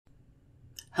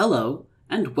Hello,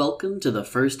 and welcome to the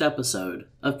first episode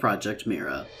of Project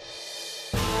Miira.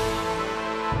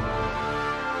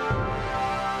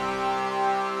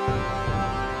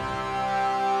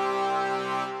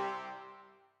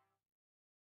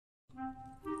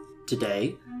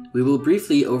 Today, we will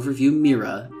briefly overview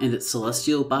Miira and its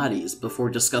celestial bodies before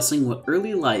discussing what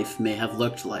early life may have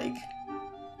looked like.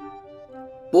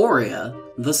 Borea,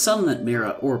 the sun that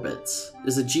Miira orbits,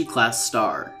 is a G-class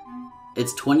star.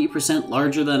 It's 20%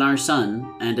 larger than our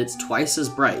sun, and it's twice as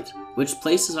bright, which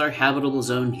places our habitable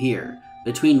zone here,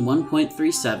 between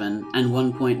 1.37 and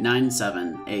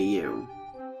 1.97 AU.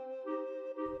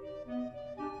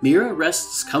 Miira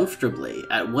rests comfortably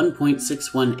at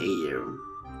 1.61 AU.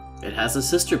 It has a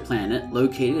sister planet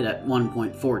located at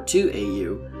 1.42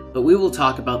 AU, but we will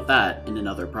talk about that in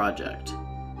another project.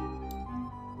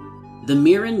 The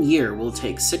Miiran year will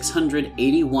take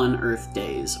 681 Earth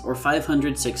days, or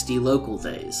 560 local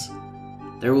days.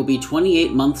 There will be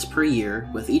 28 months per year,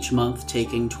 with each month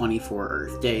taking 24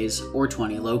 Earth days, or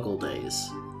 20 local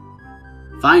days.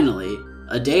 Finally,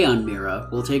 a day on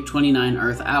Miira will take 29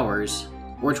 Earth hours,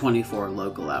 or 24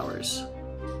 local hours.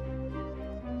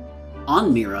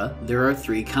 On Miira, there are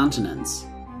 3 continents: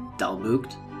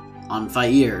 Dalbukt,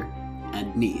 Onfair,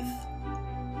 and Neith.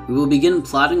 We will begin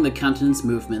plotting the continent's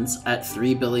movements at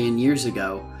 3 billion years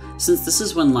ago, since this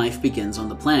is when life begins on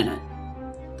the planet.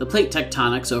 The plate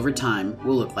tectonics over time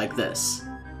will look like this.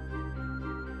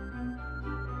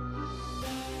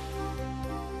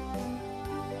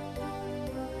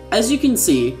 As you can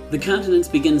see, the continents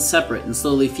begin separate and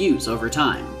slowly fuse over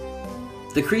time.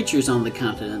 The creatures on the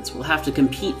continents will have to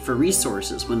compete for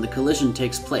resources when the collision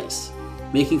takes place,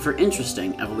 making for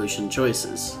interesting evolution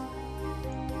choices.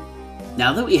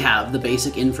 Now that we have the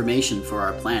basic information for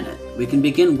our planet, we can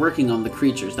begin working on the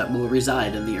creatures that will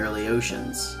reside in the early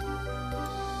oceans.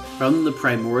 From the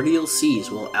primordial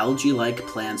seas will algae-like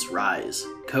plants rise,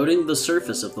 coating the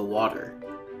surface of the water.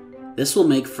 This will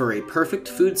make for a perfect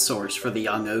food source for the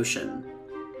young ocean.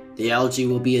 The algae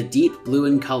will be a deep blue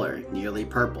in color, nearly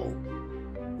purple.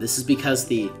 This is because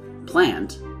the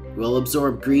plant will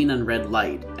absorb green and red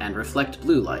light and reflect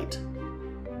blue light.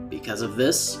 Because of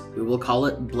this, we will call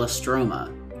it Blastroma,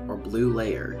 or blue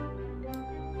layer.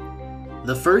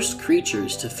 The first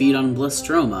creatures to feed on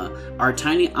Blastroma are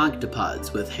tiny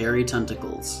octopods with hairy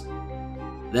tentacles.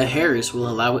 The hairs will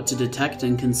allow it to detect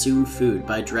and consume food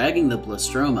by dragging the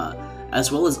Blastroma,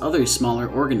 as well as other smaller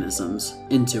organisms,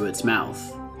 into its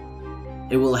mouth.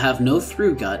 It will have no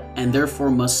through gut and therefore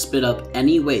must spit up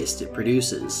any waste it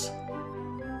produces.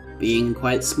 Being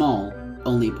quite small,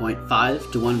 only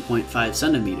 0.5 to 1.5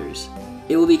 centimeters,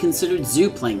 it will be considered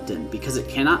zooplankton because it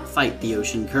cannot fight the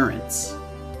ocean currents.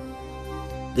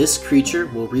 This creature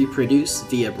will reproduce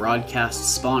via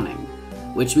broadcast spawning,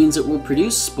 which means it will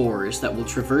produce spores that will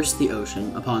traverse the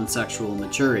ocean upon sexual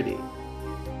maturity.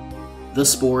 The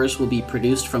spores will be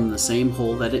produced from the same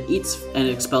hole that it eats and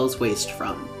expels waste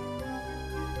from.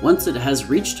 Once it has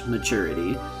reached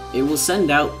maturity, it will send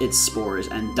out its spores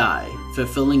and die,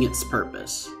 fulfilling its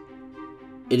purpose.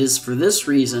 It is for this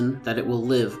reason that it will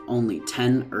live only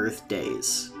 10 Earth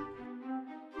days.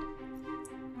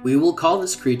 We will call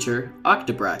this creature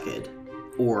Octobrachid,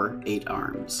 or 8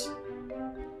 arms.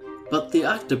 But the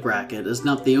Octobrachid is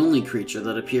not the only creature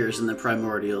that appears in the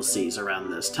primordial seas around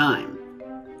this time.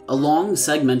 A long,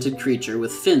 segmented creature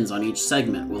with fins on each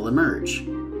segment will emerge.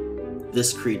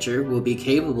 This creature will be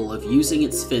capable of using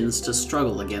its fins to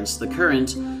struggle against the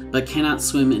current, but cannot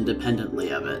swim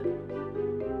independently of it.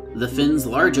 The fin's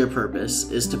larger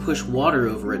purpose is to push water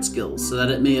over its gills so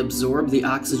that it may absorb the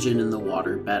oxygen in the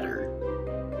water better.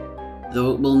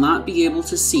 Though it will not be able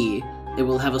to see, it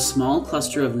will have a small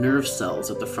cluster of nerve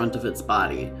cells at the front of its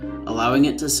body, allowing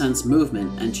it to sense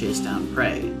movement and chase down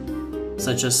prey,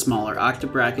 such as smaller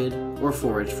Octobrachid or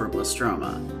forage for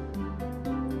Blastroma.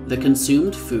 The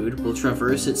consumed food will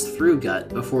traverse its through gut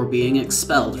before being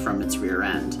expelled from its rear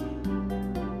end.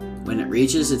 When it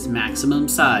reaches its maximum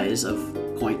size of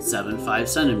 0.75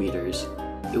 centimeters,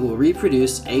 it will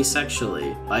reproduce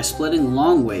asexually by splitting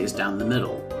long ways down the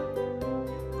middle.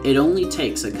 It only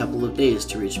takes a couple of days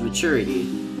to reach maturity,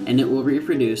 and it will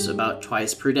reproduce about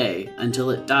twice per day until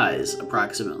it dies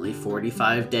approximately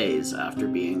 45 days after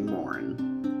being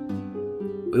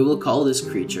born. We will call this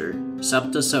creature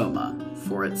Septasoma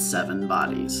for its 7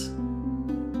 bodies.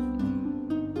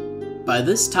 By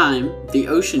this time, the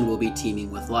ocean will be teeming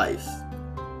with life.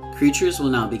 Creatures will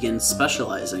now begin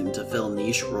specializing to fill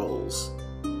niche roles.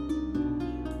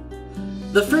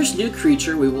 The first new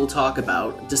creature we will talk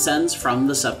about descends from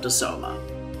the Septasoma.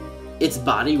 Its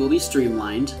body will be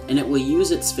streamlined, and it will use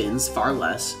its fins far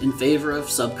less in favor of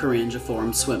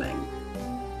subcarangiform swimming.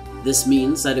 This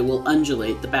means that it will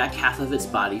undulate the back half of its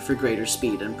body for greater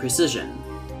speed and precision.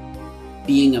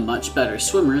 Being a much better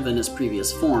swimmer than its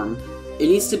previous form, it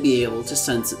needs to be able to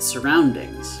sense its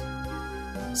surroundings.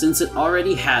 Since it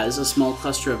already has a small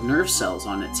cluster of nerve cells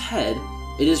on its head,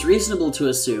 it is reasonable to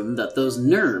assume that those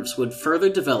nerves would further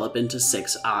develop into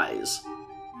 6 eyes.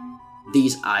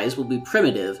 These eyes will be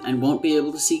primitive and won't be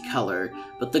able to see color,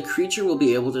 but the creature will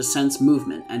be able to sense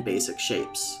movement and basic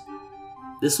shapes.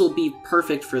 This will be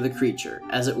perfect for the creature,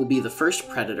 as it will be the first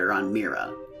predator on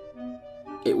Miira.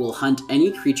 It will hunt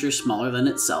any creature smaller than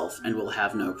itself and will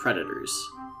have no predators.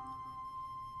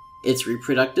 Its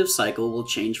reproductive cycle will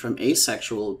change from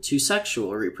asexual to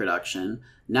sexual reproduction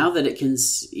now that it can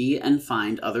see and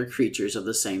find other creatures of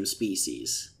the same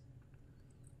species.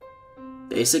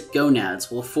 Basic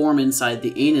gonads will form inside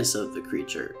the anus of the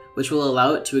creature, which will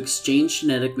allow it to exchange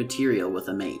genetic material with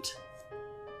a mate.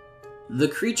 The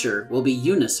creature will be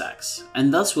unisex,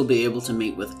 and thus will be able to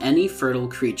mate with any fertile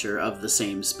creature of the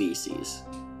same species.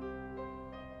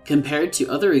 Compared to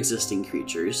other existing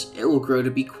creatures, it will grow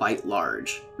to be quite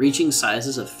large, reaching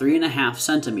sizes of 3.5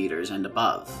 centimeters and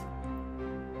above.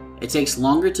 It takes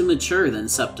longer to mature than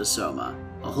Septisoma,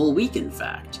 a whole week in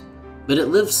fact, but it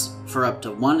lives for up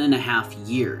to 1.5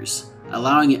 years,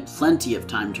 allowing it plenty of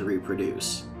time to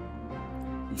reproduce.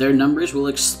 Their numbers will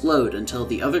explode until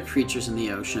the other creatures in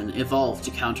the ocean evolve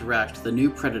to counteract the new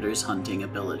predator's hunting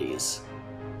abilities.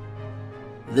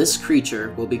 This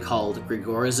creature will be called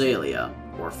Gregorazalia,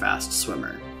 or Fast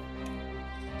Swimmer.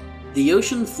 The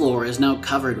ocean floor is now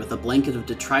covered with a blanket of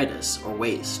detritus, or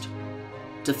waste.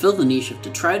 To fill the niche of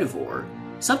detritivore,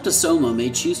 Septisoma may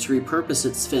choose to repurpose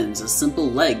its fins as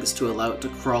simple legs to allow it to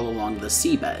crawl along the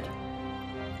seabed.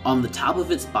 On the top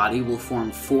of its body will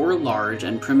form 4 large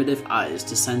and primitive eyes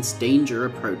to sense danger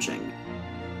approaching.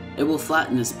 It will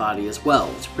flatten its body as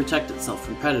well to protect itself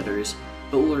from predators,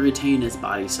 but will retain its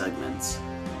body segments.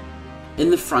 In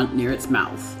the front near its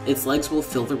mouth, its legs will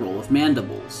fill the role of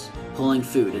mandibles, pulling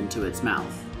food into its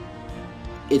mouth.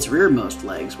 Its rearmost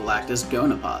legs will act as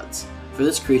gonopods, for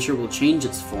this creature will change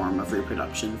its form of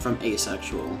reproduction from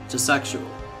asexual to sexual.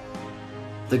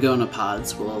 The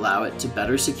gonopods will allow it to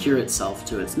better secure itself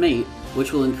to its mate,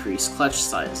 which will increase clutch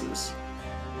sizes.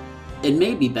 It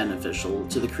may be beneficial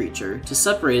to the creature to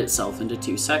separate itself into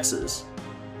 2 sexes.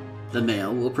 The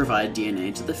male will provide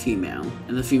DNA to the female,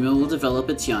 and the female will develop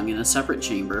its young in a separate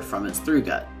chamber from its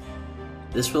through-gut.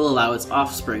 This will allow its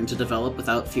offspring to develop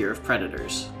without fear of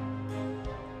predators.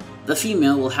 The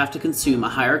female will have to consume a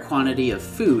higher quantity of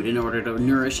food in order to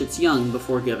nourish its young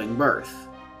before giving birth.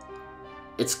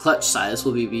 Its clutch size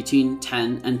will be between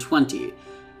 10 and 20,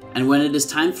 and when it is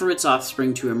time for its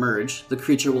offspring to emerge, the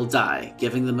creature will die,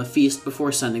 giving them a feast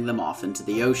before sending them off into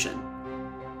the ocean.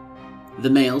 The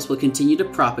males will continue to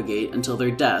propagate until their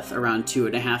death around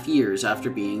 2.5 years after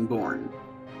being born.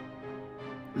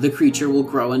 The creature will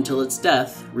grow until its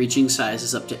death, reaching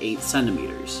sizes up to 8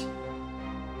 centimeters.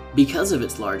 Because of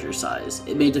its larger size,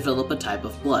 it may develop a type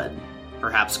of blood,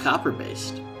 perhaps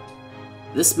copper-based.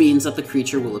 This means that the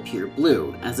creature will appear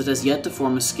blue, as it has yet to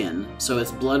form a skin, so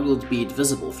its blood will be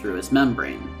visible through its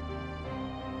membrane.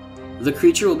 The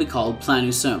creature will be called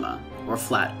Planusoma, or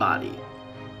flat body.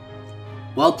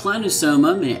 While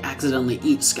Planusoma may accidentally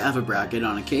eat Scavabracket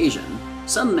on occasion,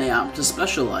 some may opt to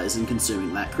specialize in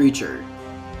consuming that creature.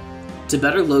 To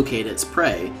better locate its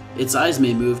prey, its eyes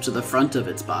may move to the front of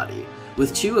its body,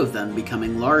 with 2 of them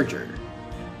becoming larger.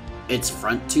 Its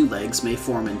front 2 legs may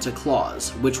form into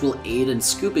claws, which will aid in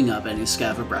scooping up any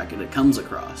Scavabracket it comes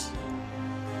across.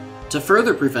 To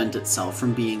further prevent itself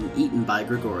from being eaten by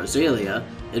Gregorazalia,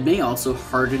 it may also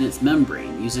harden its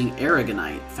membrane using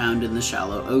aragonite found in the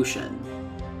shallow ocean.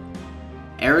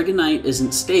 Aragonite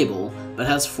isn't stable, but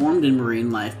has formed in marine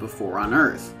life before on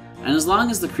Earth, and as long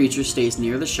as the creature stays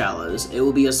near the shallows, it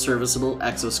will be a serviceable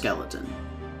exoskeleton.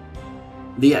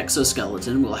 The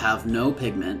exoskeleton will have no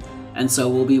pigment, and so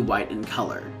will be white in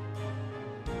color.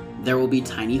 There will be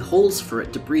tiny holes for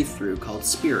it to breathe through called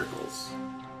spiracles.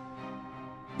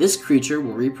 This creature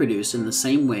will reproduce in the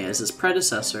same way as its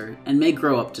predecessor and may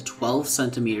grow up to 12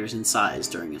 centimeters in size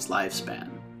during its lifespan.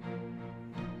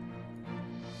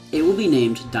 It will be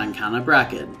named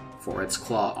Dankanabracket for its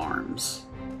claw arms.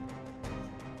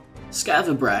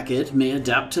 Scavabracket may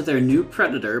adapt to their new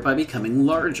predator by becoming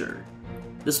larger.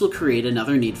 This will create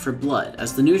another need for blood,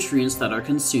 as the nutrients that are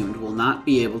consumed will not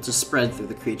be able to spread through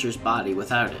the creature's body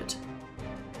without it.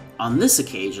 On this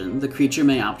occasion, the creature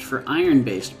may opt for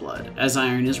iron-based blood, as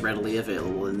iron is readily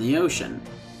available in the ocean.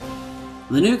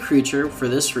 The new creature, for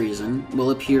this reason,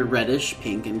 will appear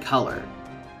reddish-pink in color.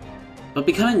 But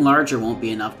becoming larger won't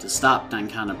be enough to stop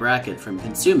Dankanabracket from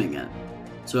consuming it.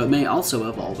 so it may also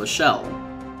evolve a shell.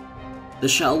 The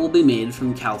shell will be made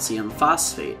from calcium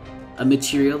phosphate, a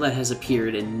material that has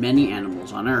appeared in many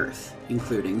animals on Earth,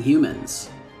 including humans.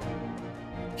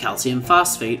 Calcium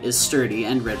phosphate is sturdy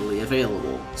and readily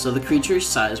available, so the creature's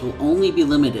size will only be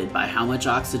limited by how much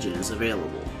oxygen is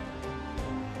available.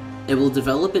 It will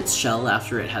develop its shell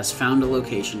after it has found a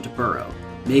location to burrow,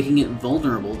 making it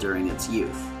vulnerable during its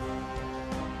youth.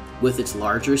 With its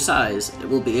larger size, it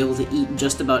will be able to eat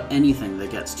just about anything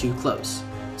that gets too close,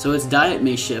 so its diet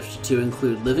may shift to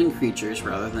include living creatures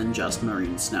rather than just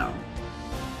marine snow.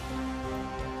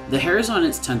 The hairs on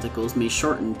its tentacles may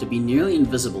shorten to be nearly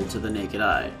invisible to the naked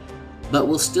eye, but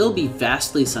will still be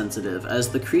vastly sensitive as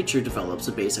the creature develops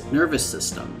a basic nervous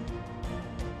system.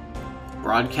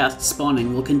 Broadcast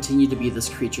spawning will continue to be this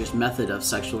creature's method of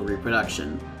sexual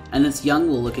reproduction, and its young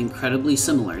will look incredibly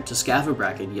similar to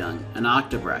scavibrachid young and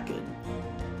octobrachid.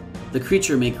 The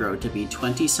creature may grow to be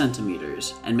 20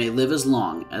 centimeters and may live as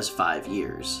long as 5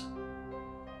 years.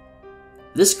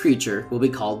 This creature will be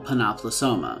called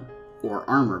Panoplisoma, or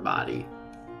armor body.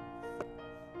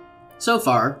 So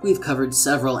far, we've covered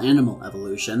several animal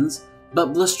evolutions,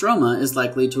 but Blastroma is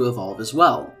likely to evolve as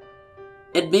well.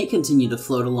 It may continue to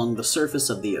float along the surface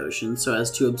of the ocean so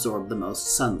as to absorb the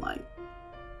most sunlight.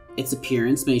 Its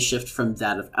appearance may shift from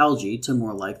that of algae to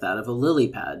more like that of a lily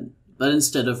pad, but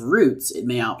instead of roots, it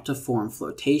may opt to form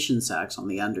flotation sacs on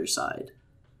the underside.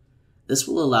 This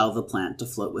will allow the plant to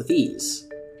float with ease.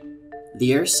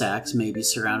 The air sacs may be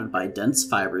surrounded by dense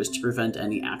fibers to prevent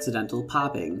any accidental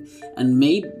popping, and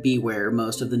may be where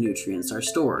most of the nutrients are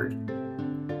stored.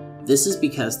 This is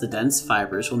because the dense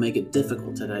fibers will make it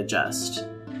difficult to digest.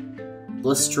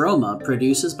 Blastroma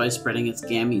produces by spreading its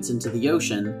gametes into the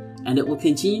ocean, and it will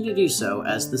continue to do so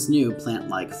as this new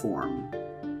plant-like form.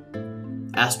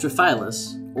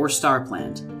 Astrophilus, or star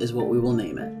plant, is what we will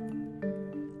name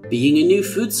it. Being a new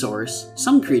food source,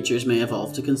 some creatures may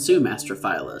evolve to consume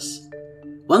Astrophilus.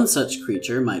 One such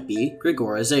creature might be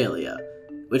Gregorazalia,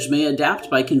 which may adapt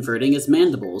by converting its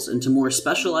mandibles into more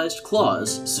specialized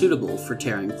claws suitable for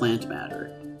tearing plant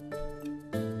matter.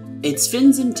 Its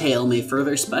fins and tail may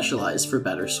further specialize for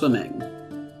better swimming.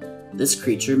 This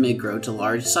creature may grow to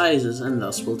large sizes and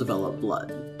thus will develop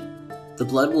blood. The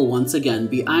blood will once again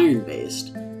be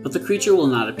iron-based, but the creature will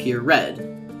not appear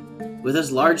red. With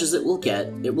as large as it will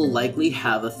get, it will likely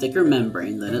have a thicker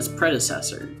membrane than its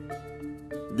predecessor.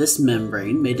 This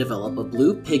membrane may develop a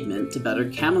blue pigment to better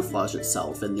camouflage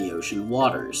itself in the ocean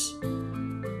waters.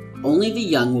 Only the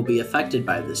young will be affected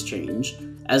by this change,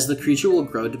 as the creature will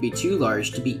grow to be too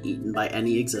large to be eaten by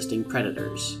any existing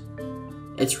predators.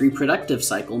 Its reproductive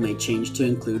cycle may change to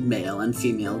include male and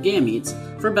female gametes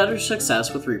for better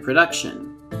success with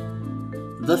reproduction.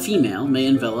 The female may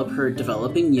envelop her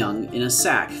developing young in a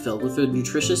sac filled with a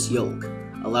nutritious yolk,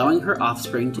 allowing her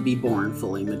offspring to be born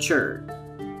fully mature.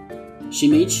 She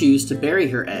may choose to bury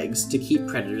her eggs to keep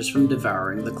predators from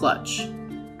devouring the clutch.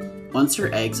 Once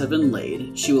her eggs have been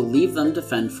laid, she will leave them to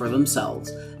fend for themselves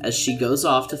as she goes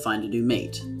off to find a new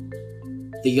mate.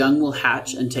 The young will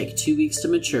hatch and take 2 weeks to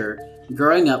mature,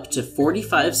 growing up to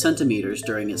 45 centimeters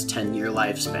during its 10-year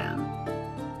lifespan.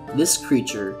 This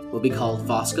creature will be called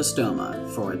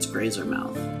Voscostoma for its grazer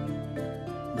mouth.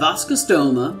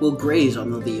 Voscostoma will graze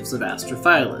on the leaves of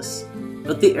Astrophilus,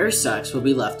 but the air sacs will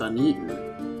be left uneaten.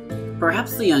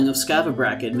 Perhaps the young of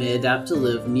Scavibrachid may adapt to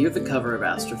live near the cover of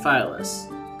Astrophilus.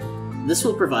 This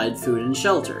will provide food and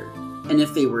shelter, and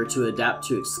if they were to adapt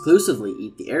to exclusively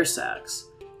eat the air sacs,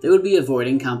 they would be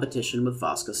avoiding competition with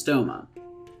Voscostoma.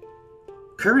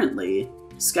 Currently,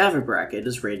 Scavibrachid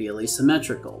is radially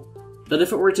symmetrical, but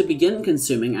if it were to begin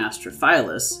consuming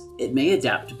Astrophilus, it may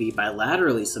adapt to be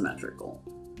bilaterally symmetrical.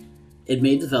 It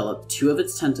may develop 2 of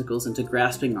its tentacles into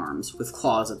grasping arms with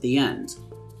claws at the end.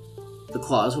 The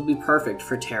claws will be perfect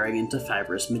for tearing into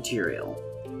fibrous material.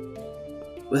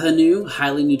 With a new,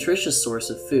 highly nutritious source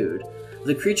of food,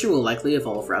 the creature will likely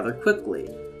evolve rather quickly,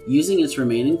 using its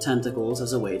remaining tentacles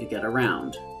as a way to get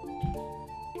around.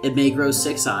 It may grow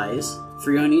 6 eyes,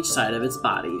 3 on each side of its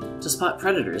body, to spot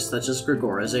predators such as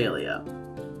Gregorazalia.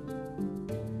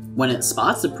 When it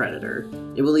spots a predator,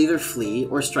 it will either flee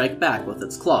or strike back with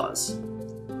its claws.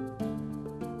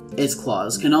 Its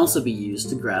claws can also be used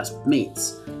to grasp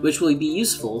mates, which will be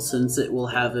useful since it will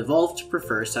have evolved to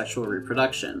prefer sexual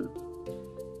reproduction.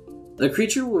 The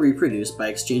creature will reproduce by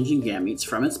exchanging gametes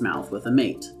from its mouth with a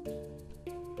mate.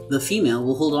 The female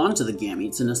will hold on to the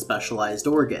gametes in a specialized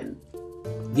organ.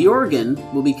 The organ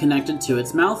will be connected to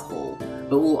its mouth hole,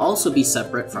 but will also be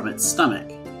separate from its stomach.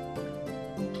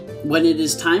 When it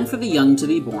is time for the young to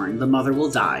be born, the mother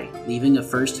will die, leaving a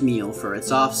first meal for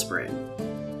its offspring.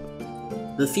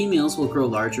 The females will grow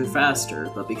larger faster,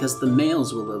 but because the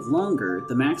males will live longer,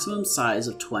 the maximum size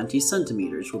of 20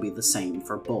 centimeters will be the same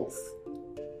for both.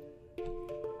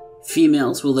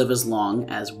 Females will live as long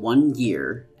as 1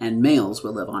 year, and males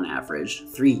will live on average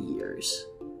 3 years.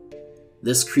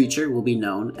 This creature will be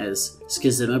known as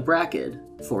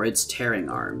Schizima for its tearing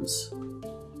arms.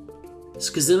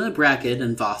 Schizima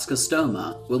and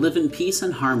Voskostoma will live in peace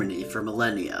and harmony for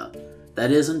millennia, that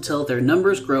is until their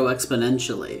numbers grow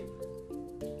exponentially.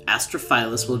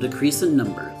 Astrophilus will decrease in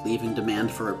number, leaving demand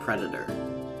for a predator.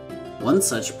 One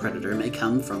such predator may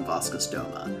come from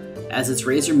Voskostoma, as its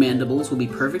razor mandibles will be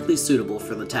perfectly suitable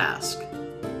for the task.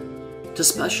 To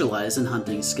specialize in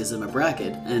hunting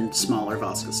Schizima and smaller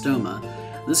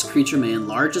Voskostoma, this creature may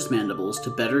enlarge its mandibles to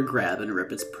better grab and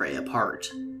rip its prey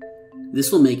apart.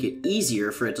 This will make it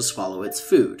easier for it to swallow its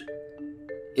food.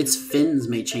 Its fins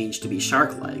may change to be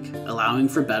shark-like, allowing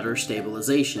for better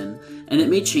stabilization, and it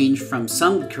may change from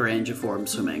some carangiform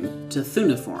swimming to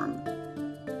thuniform.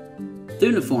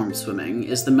 Thuniform swimming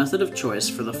is the method of choice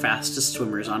for the fastest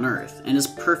swimmers on Earth, and is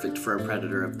perfect for a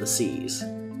predator of the seas.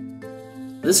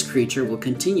 This creature will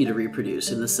continue to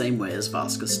reproduce in the same way as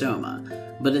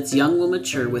Voskostoma, but its young will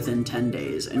mature within 10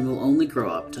 days and will only grow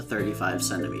up to 35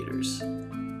 centimeters.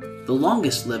 The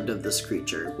longest lived of this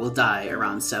creature will die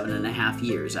around 7.5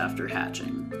 years after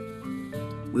hatching.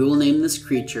 We will name this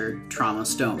creature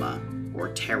Traumastoma, or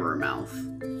Terror Mouth.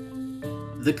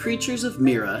 The creatures of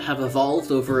Miira have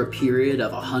evolved over a period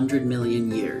of 100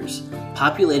 million years,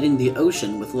 populating the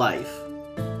ocean with life.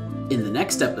 In the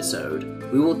next episode,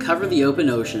 we will cover the open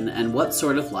ocean and what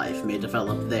sort of life may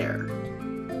develop there.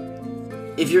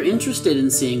 If you're interested in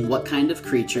seeing what kind of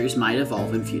creatures might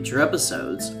evolve in future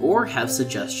episodes, or have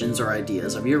suggestions or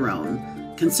ideas of your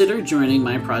own, consider joining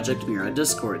my Project Miira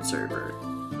Discord server.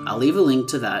 I'll leave a link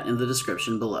to that in the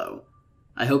description below.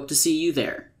 I hope to see you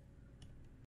there.